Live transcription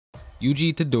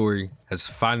Yuji Itadori has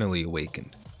finally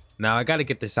awakened. Now I gotta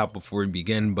get this out before we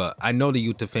begin, but I know the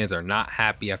Yuta fans are not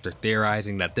happy after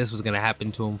theorizing that this was gonna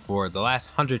happen to him for the last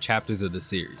 100 chapters of the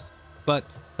series. But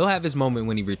he'll have his moment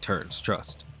when he returns,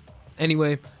 trust.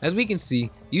 Anyway, as we can see,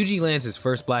 Yuji lands his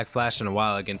first Black Flash in a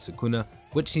while against Sukuna,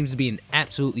 which seems to be an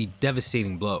absolutely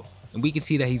devastating blow, and we can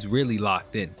see that he's really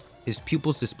locked in, his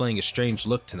pupils displaying a strange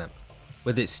look to them,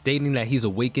 with it stating that he's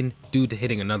awakened due to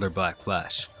hitting another Black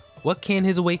Flash. What can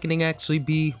his awakening actually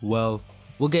be? Well,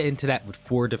 we'll get into that with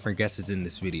 4 different guesses in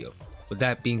this video. With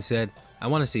that being said, I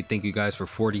want to say thank you guys for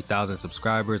 40,000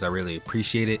 subscribers, I really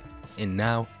appreciate it, and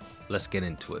now, let's get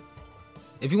into it.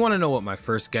 If you want to know what my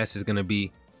first guess is going to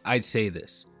be, I'd say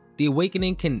this: the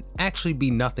awakening can actually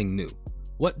be nothing new.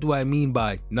 What do I mean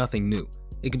by nothing new?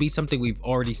 It could be something we've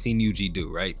already seen Yuji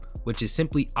do, right? Which is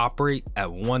simply operate at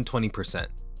 120%.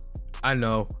 I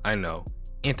know,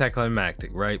 anticlimactic,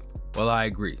 right? Well, I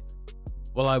agree.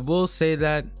 Well, I will say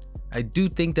that I do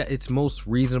think that it's most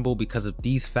reasonable because of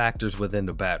these factors within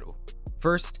the battle.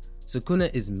 First, Sukuna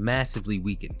is massively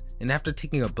weakened, and after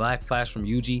taking a Black Flash from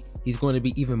Yuji, he's going to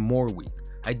be even more weak.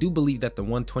 I do believe that the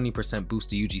 120% boost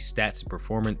to Yuji's stats and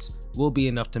performance will be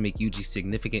enough to make Yuji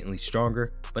significantly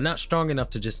stronger, but not strong enough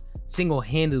to just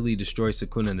single-handedly destroy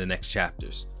Sukuna in the next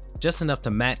chapters. Just enough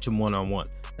to match him one-on-one,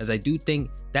 as I do think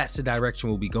that's the direction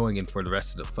we'll be going in for the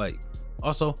rest of the fight.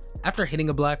 Also, after hitting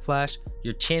a Black Flash,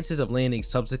 your chances of landing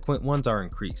subsequent ones are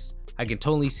increased. I can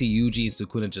totally see Yuji and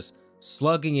Sukuna just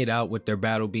slugging it out with their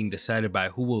battle being decided by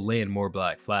who will land more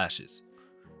Black Flashes.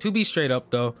 To be straight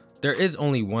up though, there is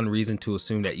only one reason to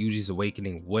assume that Yuji's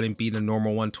awakening wouldn't be the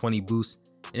normal 120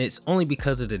 boost, and it's only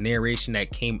because of the narration that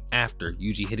came after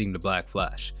Yuji hitting the Black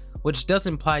Flash, which does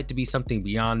imply it to be something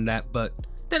beyond that, but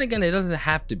then again it doesn't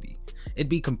have to be. It'd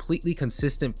be completely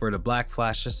consistent for the Black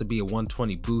Flash just to be a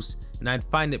 120 boost, and I'd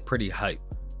find it pretty hype.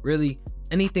 Really,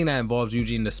 anything that involves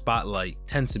Yuji in the spotlight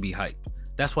tends to be hype.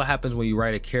 That's what happens when you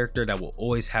write a character that will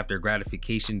always have their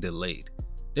gratification delayed.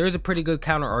 There is a pretty good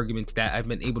counter argument that I've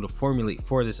been able to formulate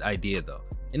for this idea though,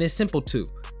 and it's simple too.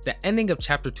 The ending of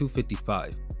chapter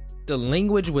 255. The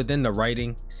language within the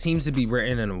writing seems to be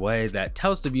written in a way that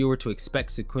tells the viewer to expect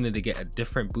Sukuna to get a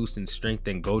different boost in strength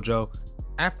than Gojo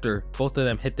after both of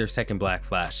them hit their second Black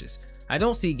Flashes. I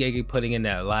don't see Gege putting in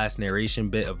that last narration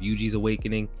bit of Yuji's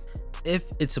awakening if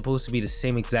it's supposed to be the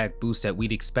same exact boost that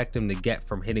we'd expect him to get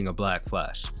from hitting a Black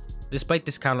Flash. Despite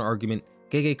this counter argument,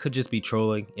 Gege could just be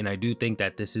trolling, and I do think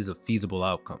that this is a feasible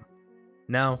outcome.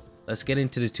 Now, let's get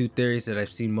into the 2 theories that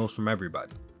I've seen most from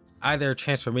everybody. Either a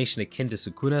transformation akin to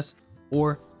Sukuna's,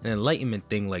 or an enlightenment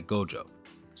thing like Gojo.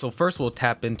 So first we'll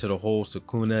tap into the whole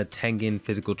Sukuna, Tengen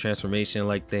physical transformation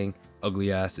like thing,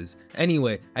 ugly asses.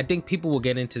 Anyway, I think people will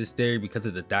get into this theory because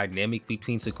of the dynamic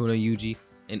between Sukuna and Yuji,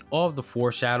 and all of the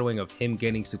foreshadowing of him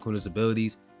getting Sukuna's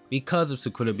abilities because of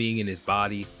Sukuna being in his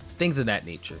body, things of that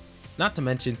nature. Not to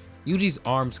mention, Yuji's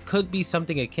arms could be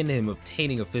something akin to him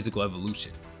obtaining a physical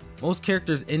evolution. Most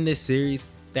characters in this series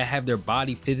that have their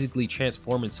body physically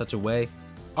transformed in such a way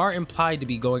are implied to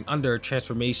be going under a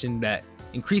transformation that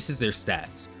increases their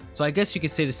stats, so I guess you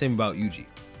could say the same about Yuji.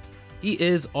 He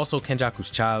is also Kenjaku's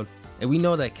child, and we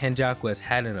know that Kenjaku has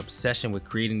had an obsession with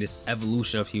creating this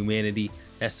evolution of humanity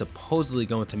that's supposedly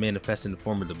going to manifest in the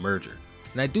form of the merger.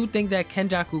 And I do think that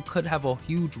Kenjaku could have a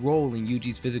huge role in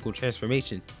Yuji's physical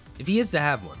transformation if he is to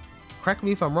have one. Correct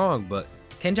me if I'm wrong, but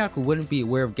Kenjaku wouldn't be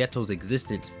aware of Geto's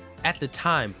existence at the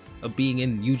time of being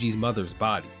in Yuji's mother's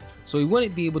body, so he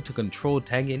wouldn't be able to control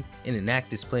Tengen and enact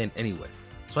his plan anyway.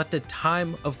 So at the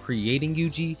time of creating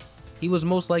Yuji, he was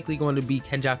most likely going to be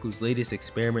Kenjaku's latest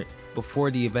experiment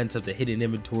before the events of the hidden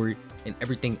inventory and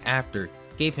everything after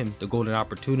gave him the golden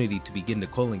opportunity to begin the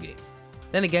culling game.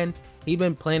 Then again, he'd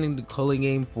been planning the culling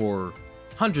game for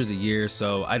hundreds of years,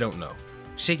 so I don't know.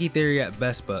 Shaky theory at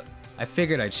best, but I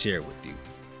figured I'd share it with you.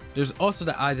 There's also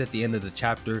the eyes at the end of the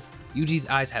chapter. Yuji's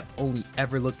eyes have only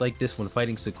ever looked like this when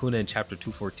fighting Sukuna in chapter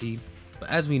 214, but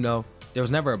as we know, there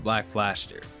was never a Black Flash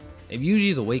there. If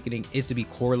Yuji's awakening is to be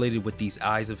correlated with these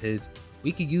eyes of his,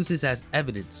 we could use this as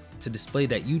evidence to display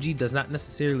that Yuji does not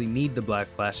necessarily need the Black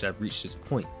Flash to have reached this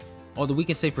point, although we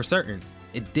can say for certain,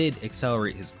 it did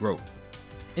accelerate his growth.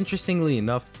 Interestingly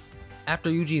enough, after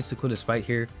Yuji and Sukuna's fight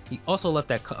here, he also left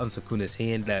that cut on Sukuna's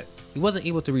hand that he wasn't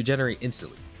able to regenerate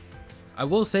instantly. I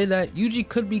will say that Yuji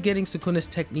could be getting Sukuna's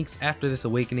techniques after this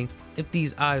awakening if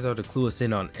these eyes are to clue us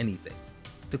in on anything.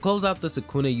 To close out the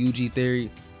Sukuna Yuji theory,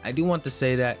 I do want to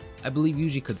say that I believe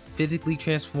Yuji could physically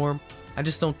transform. I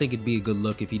just don't think it'd be a good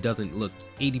look if he doesn't look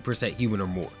 80% human or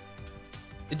more.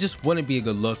 It just wouldn't be a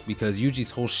good look because Yuji's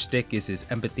whole shtick is his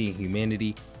empathy and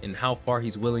humanity and how far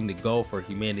he's willing to go for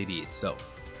humanity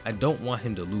itself. I don't want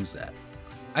him to lose that.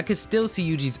 I could still see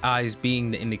Yuji's eyes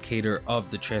being the indicator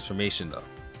of the transformation though.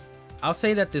 I'll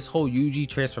say that this whole Yuji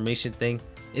transformation thing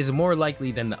is more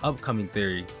likely than the upcoming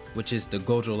theory, which is the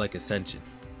Gojo-like ascension.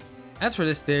 As for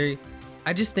this theory,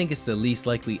 I just think it's the least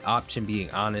likely option,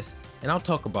 being honest, and I'll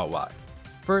talk about why.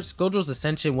 First, Gojo's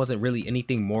ascension wasn't really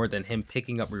anything more than him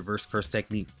picking up reverse curse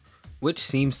technique, which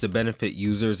seems to benefit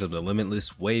users of the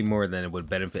Limitless way more than it would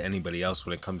benefit anybody else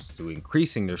when it comes to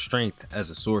increasing their strength as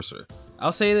a sorcerer.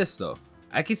 I'll say this though,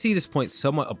 I can see this point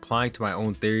somewhat applying to my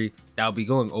own theory that I'll be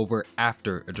going over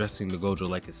after addressing the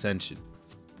Gojo-like ascension.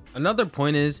 Another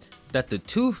point is that the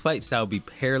two fights that will be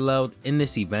paralleled in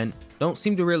this event don't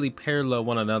seem to really parallel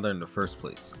one another in the first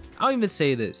place. I'll even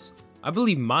say this, I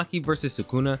believe Maki vs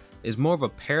Sukuna is more of a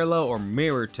parallel or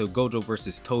mirror to Gojo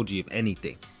vs Toji if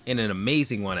anything, and an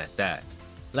amazing one at that.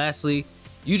 Lastly,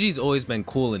 Yuji's always been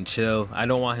cool and chill. I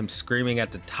don't want him screaming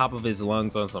at the top of his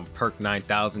lungs on some Perk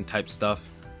 9000 type stuff.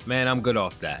 Man, I'm good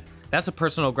off that. That's a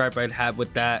personal gripe I'd have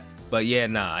with that, but yeah,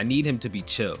 nah, I need him to be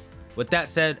chill. With that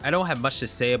said, I don't have much to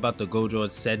say about the Gojo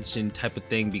ascension type of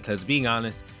thing because, being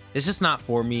honest, it's just not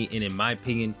for me, and in my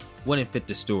opinion, wouldn't fit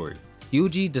the story.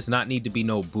 Yuji does not need to be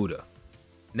no Buddha.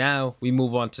 Now, we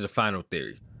move on to the final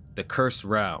theory, the Cursed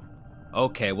Realm.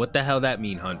 Okay, what the hell that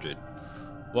mean, 100?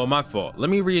 Well, my fault. Let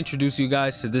me reintroduce you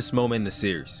guys to this moment in the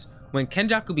series. When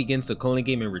Kenjaku begins the cloning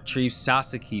game and retrieves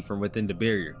Sasaki from within the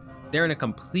barrier, they're in a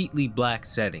completely black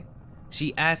setting.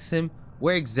 She asks him,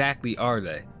 where exactly are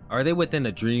they? Are they within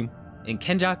a dream? And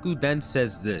Kenjaku then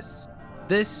says this.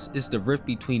 This is the rift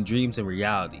between dreams and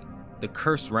reality, the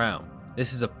Cursed Realm.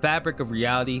 This is a fabric of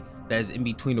reality that is in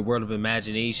between the world of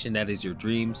imagination that is your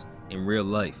dreams and real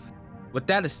life. With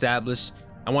that established,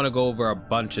 I want to go over a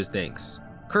bunch of things.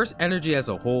 Cursed energy as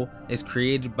a whole is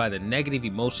created by the negative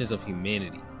emotions of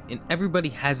humanity, and everybody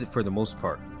has it for the most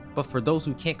part. But for those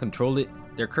who can't control it,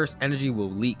 their cursed energy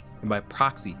will leak and by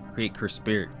proxy create cursed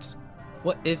spirits.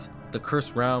 What if the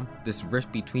Cursed Realm, this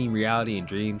rift between reality and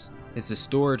dreams, is the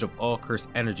storage of all cursed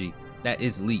energy that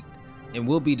is leaked and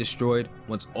will be destroyed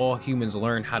once all humans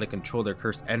learn how to control their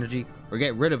cursed energy or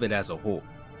get rid of it as a whole.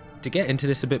 To get into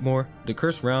this a bit more, the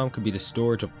Cursed Realm could be the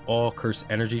storage of all cursed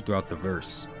energy throughout the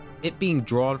verse, it being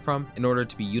drawn from in order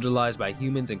to be utilized by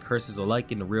humans and curses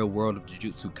alike in the real world of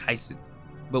Jujutsu Kaisen.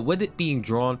 But with it being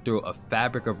drawn through a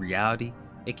fabric of reality,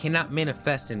 it cannot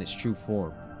manifest in its true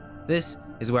form. This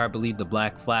is where I believe the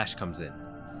Black Flash comes in.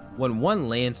 When one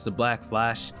lands the Black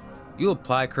Flash, you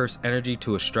apply cursed energy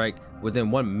to a strike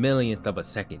within 1/1,000,000th of a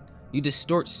second. You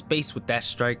distort space with that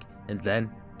strike and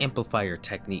then amplify your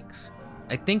techniques.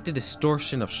 I think the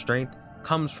distortion of strength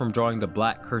comes from drawing the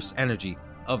black cursed energy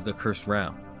of the Cursed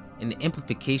Realm, and the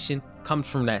amplification comes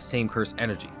from that same cursed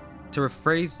energy. To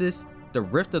rephrase this, the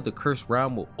rift of the Cursed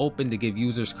Realm will open to give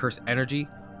users cursed energy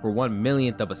for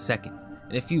 1/1,000,000th of a second.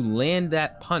 And if you land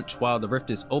that punch while the rift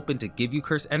is open to give you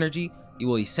cursed energy, you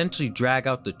will essentially drag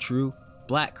out the true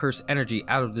black cursed energy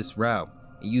out of this realm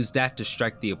and use that to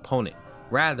strike the opponent,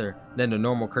 rather than the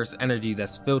normal cursed energy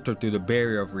that's filtered through the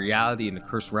barrier of reality in the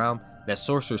Cursed Realm that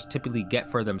sorcerers typically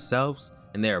get for themselves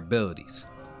and their abilities.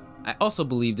 I also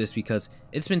believe this because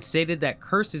it's been stated that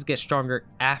curses get stronger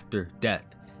after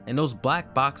death, and those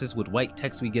black boxes with white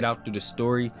text we get out through the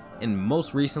story, and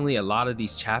most recently a lot of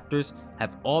these chapters,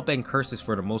 have all been curses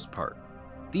for the most part.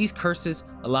 These curses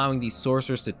allowing these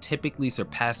sorcerers to typically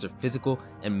surpass their physical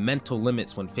and mental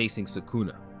limits when facing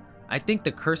Sukuna. I think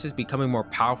the curses becoming more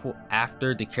powerful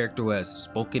after the character who has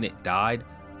spoken it died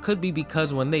could be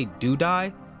because when they do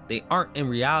die, they aren't in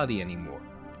reality anymore.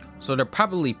 So they're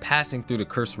probably passing through the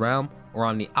Cursed Realm, or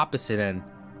on the opposite end,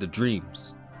 the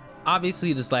dreams.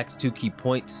 Obviously this lacks two key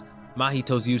points,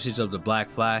 Mahito's usage of the Black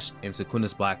Flash and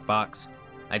Sukuna's Black Box.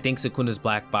 I think Sukuna's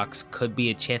Black Box could be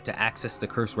a chance to access the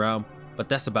Cursed Realm, but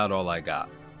that's about all I got.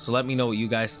 So let me know what you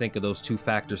guys think of those two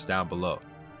factors down below.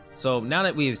 So now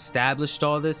that we've established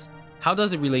all this, how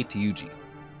does it relate to Yuji?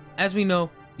 As we know,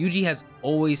 Yuji has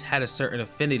always had a certain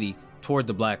affinity toward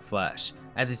the Black Flash,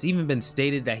 as it's even been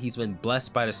stated that he's been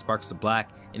blessed by the sparks of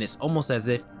black, and it's almost as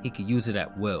if he could use it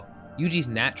at will. Yuji's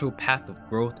natural path of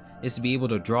growth is to be able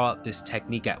to draw out this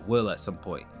technique at will at some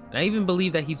point, and I even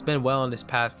believe that he's been well on this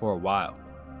path for a while.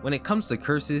 When it comes to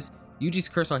curses, Yuji's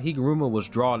curse on Higuruma was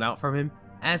drawn out from him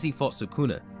as he fought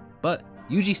Sukuna, but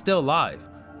Yuji's still alive,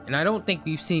 and I don't think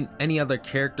we've seen any other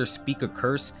character speak a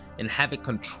curse and have it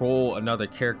control another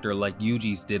character like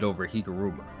Yuji's did over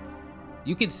Higuruma.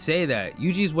 You could say that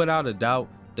Yuji's without a doubt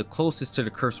the closest to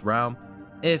the Cursed Realm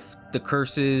if the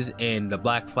curses and the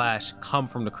Black Flash come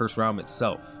from the Cursed Realm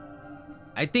itself.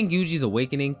 I think Yuji's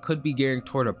awakening could be gearing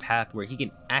toward a path where he can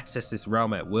access this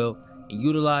realm at will and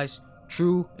utilize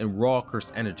true and raw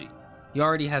cursed energy. He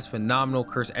already has phenomenal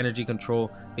curse energy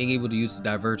control, being able to use the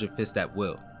Divergent Fist at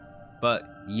will. But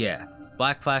yeah,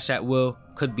 Black Flash at will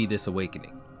could be this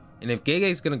awakening. And if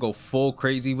Gege's gonna go full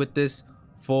crazy with this,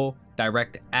 full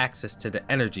direct access to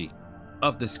the energy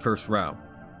of this cursed realm.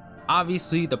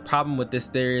 Obviously, the problem with this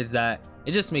theory is that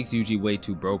it just makes Yuji way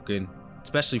too broken,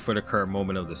 especially for the current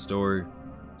moment of the story.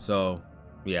 So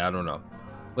yeah, I don't know.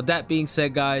 With that being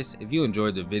said, guys, if you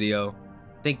enjoyed the video,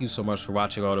 thank you so much for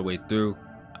watching all the way through.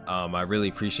 I really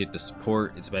appreciate the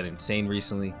support. It's been insane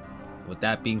recently. With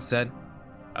that being said,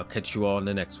 I'll catch you all in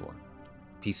the next one.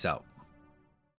 Peace out.